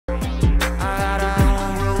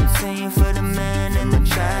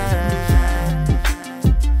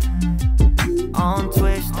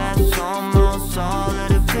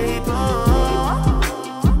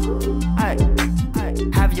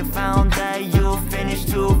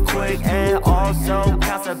also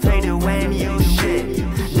constipated when you shit,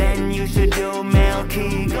 then you should do male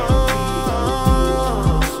Kegels.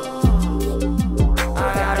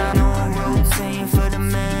 I got a new routine for the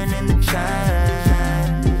men in the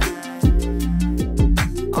chat.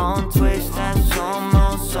 On Twitch, that's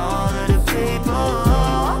almost all of the people.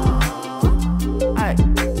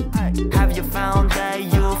 Have you found that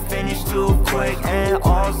you finish too quick and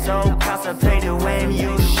also constipated when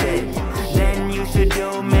you shit, then you should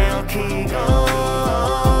do male Kegels.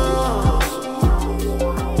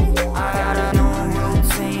 I got a new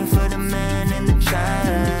routine for the men in the chat.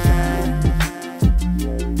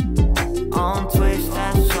 On Twitch,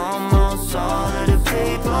 that's almost all of the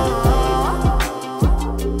people.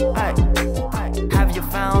 Have you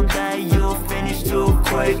found that you finish too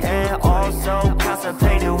quick and also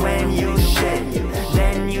constipated when you shit,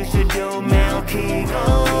 then you should do male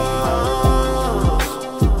Kegels.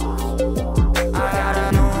 I got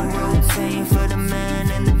a new routine for the men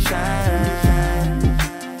in the chat.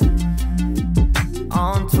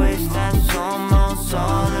 On Twitch, that's almost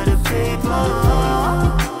all of the people.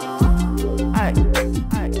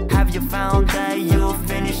 Have you found that you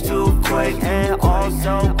finish too quick and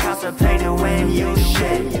also constipated when you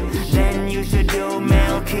shit, then you should do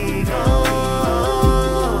male Kegels.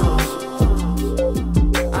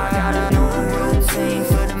 I got a new routine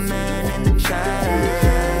for the men in the chat.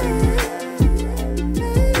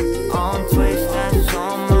 On Twitch, that's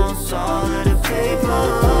almost all of the people.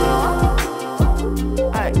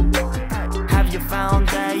 Have you found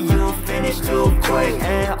that you finish too quick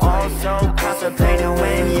and also constipated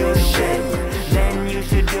when you shit, then you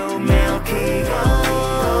should do male Kegels.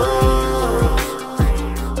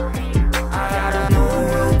 I got a new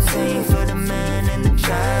routine for the men in the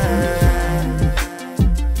chat.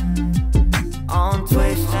 On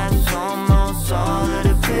Twitch, that's almost all of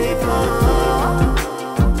the people.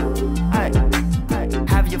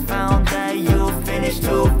 Have you found that you finish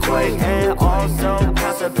too quick and also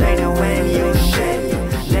constipated when you shit,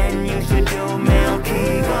 then you should do male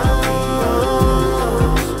Kegels.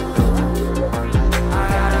 I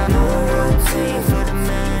got a new routine for the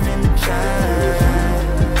men in the chat.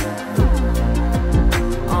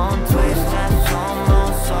 On Twitch, that's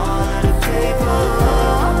almost all of the people.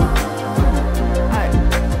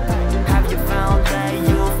 Have you found that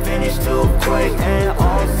you finish too quick and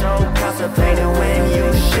also constipated when you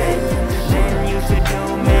shit, then you should do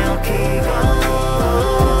male Kegels.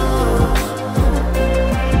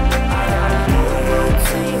 I got a new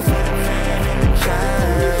routine for the men in the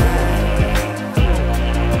chat.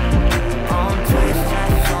 On Twitch,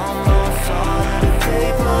 that's almost all of the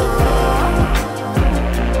people.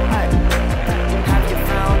 Have you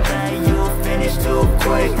found that you finish too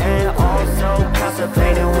quick and also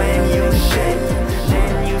constipated when you shit,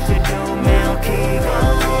 then you should do male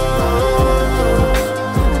Kegels.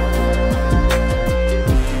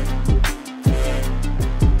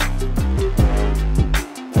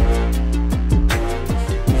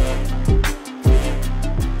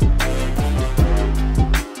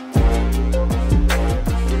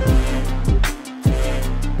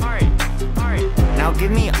 Now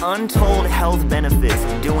give me untold health benefits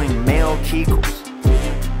of doing male Kegels.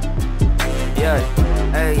 Yeah,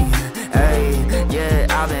 yeah,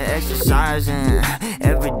 I've been exercising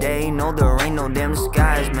every day, no there ain't no damn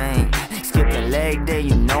disguise, man. Skipping leg day,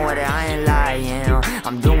 you know it, I ain't lying.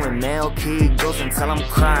 I'm doing male Kegels until I'm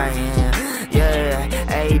crying. Yeah,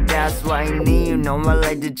 hey, that's what I need. You know I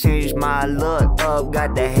like to change my look up.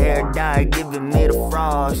 Got the hair dye, giving me the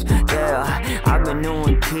frost. Yeah, I've been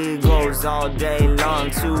doing Kegels all day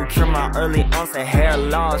long to cure my early onset hair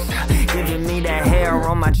loss. Giving me that hair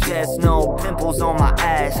on my chest, no pimples on my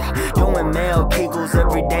ass. Doing male Kegels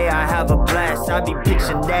every day, I have a blast. I be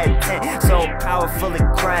pitching that tent, so powerful it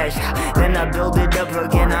crash. Then I build it up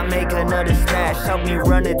again, I make another smash. Help me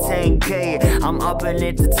run a 10K, I'm upping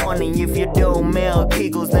it to 20. If you do male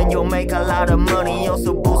Kegels, then you'll make a lot of money.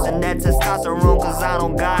 Also boosting that testosterone, cause I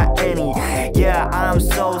don't got any. Yeah, I'm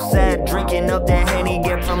so sad, drinking up that Henny.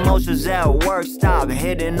 Get promotions at work, stop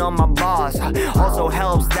hitting on my boss. Also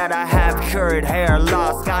helps that I have cured hair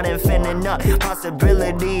loss. Got infinite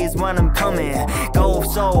possibilities when I'm coming. Go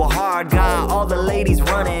so hard, got all the ladies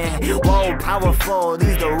running. Whoa, powerful,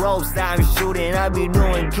 these the ropes that I'm shooting. I be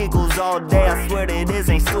doing Kegels all day, I swear that this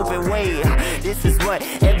ain't stupid. Wait, this is what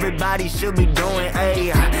everybody should be doing,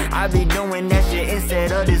 ayy. I be doing that shit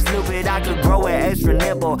instead of this stupid. I could grow an extra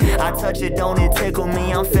nipple, I touch it, don't it tickle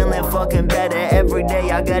me? I'm feeling fucking better every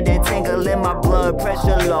day. I got that tingle in my blood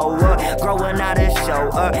pressure lower, growing out a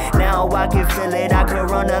shoulder. Now I can feel it, I can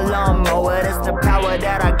run a lawnmower. That's the power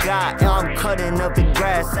that I got, I'm cutting up the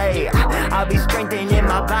grass, ayy. I be strengthening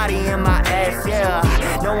my body and my ass. last,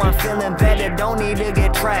 yeah. No, I'm feeling better, don't need to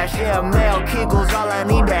get trashed, yeah. Male Kegels, all I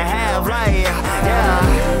need to have, like,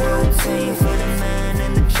 yeah. Routine for the man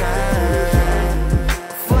in the chat,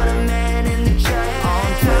 for the man in the chat.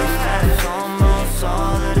 On Twitch, that's almost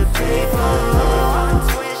all of the people. On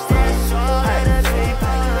Twitch, that's all of the people.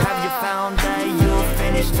 Have you found that you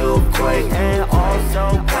finished too quick? And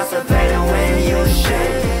also constipated when you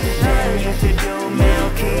shit? Then you should do male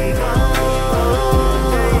Kegels.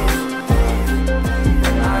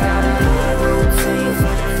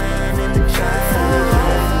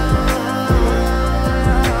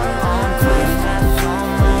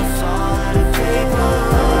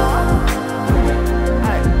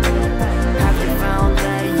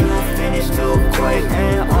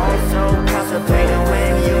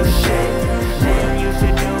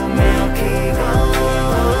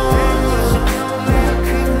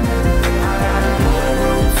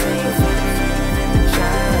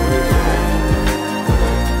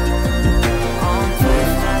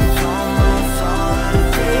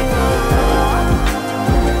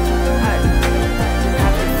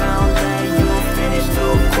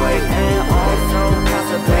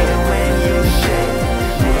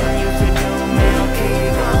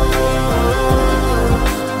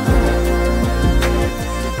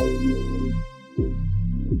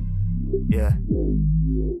 Yeah.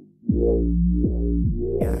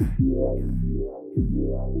 Yeah.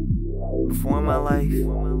 Before in my life,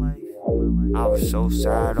 I was so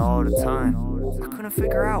sad all the time. I couldn't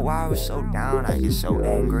figure out why I was so down. I'd get so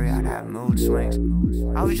angry, I'd have mood swings.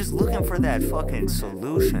 I was just looking for that fucking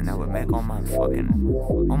solution that would make all my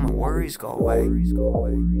worries go away. And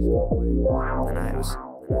I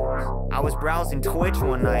was browsing Twitch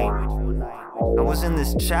one night. I was in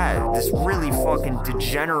this chat, this really fucking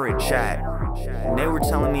degenerate chat, and they were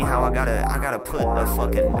telling me how I gotta put a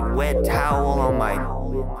fucking wet towel on my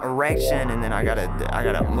erection, and then I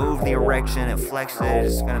gotta move the erection and flex it.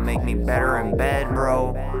 It's gonna make me better in bed,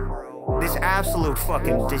 bro. This absolute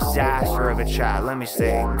fucking disaster of a chat, let me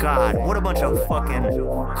say. God, what a bunch of fucking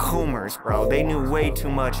coomers, bro. They knew way too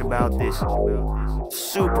much about this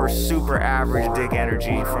super average dick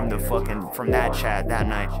energy from that chat that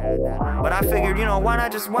night. But I figured, you know, why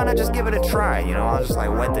not just give it a try, you know? I'll just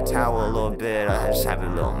like wet the towel a little bit, I'll just have a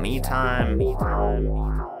little me time.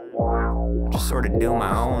 Just sort of do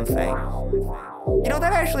my own thing. You know,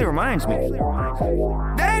 that actually reminds me.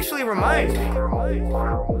 That actually reminds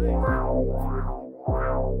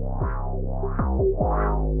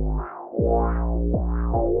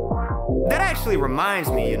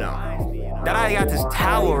me, you know, that I got this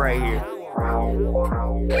towel right here.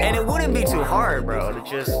 And it wouldn't be too hard, bro, to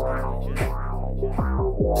just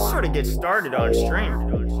sort of get started on stream.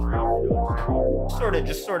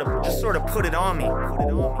 Just sort of put it on me.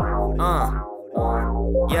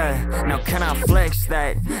 Yeah, now can I flex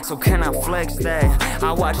that? So can I flex that?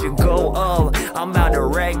 I watch it go up, I'm about to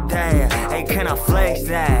wreck that. Hey, can I flex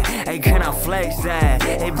that? Hey, can I flex that?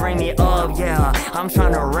 Hey, bring me up, yeah, I'm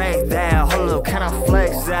trying to wreck that. Hold up, can I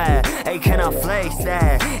flex that? Hey, can I flex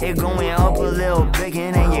that? It going up a little bit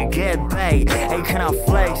and then you get back. Hey, can I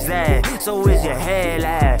flex that? So is your head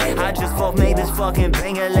at? I just made this fucking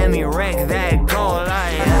banger, let me wreck that. Go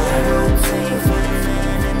like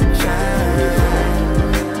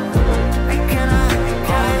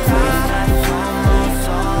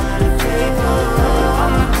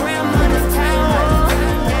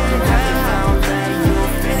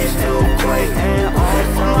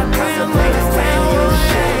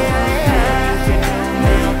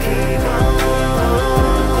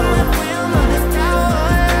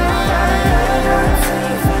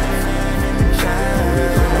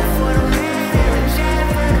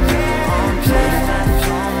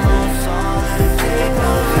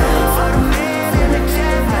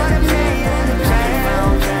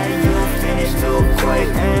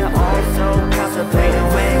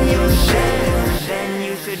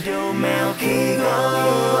do male Kegels.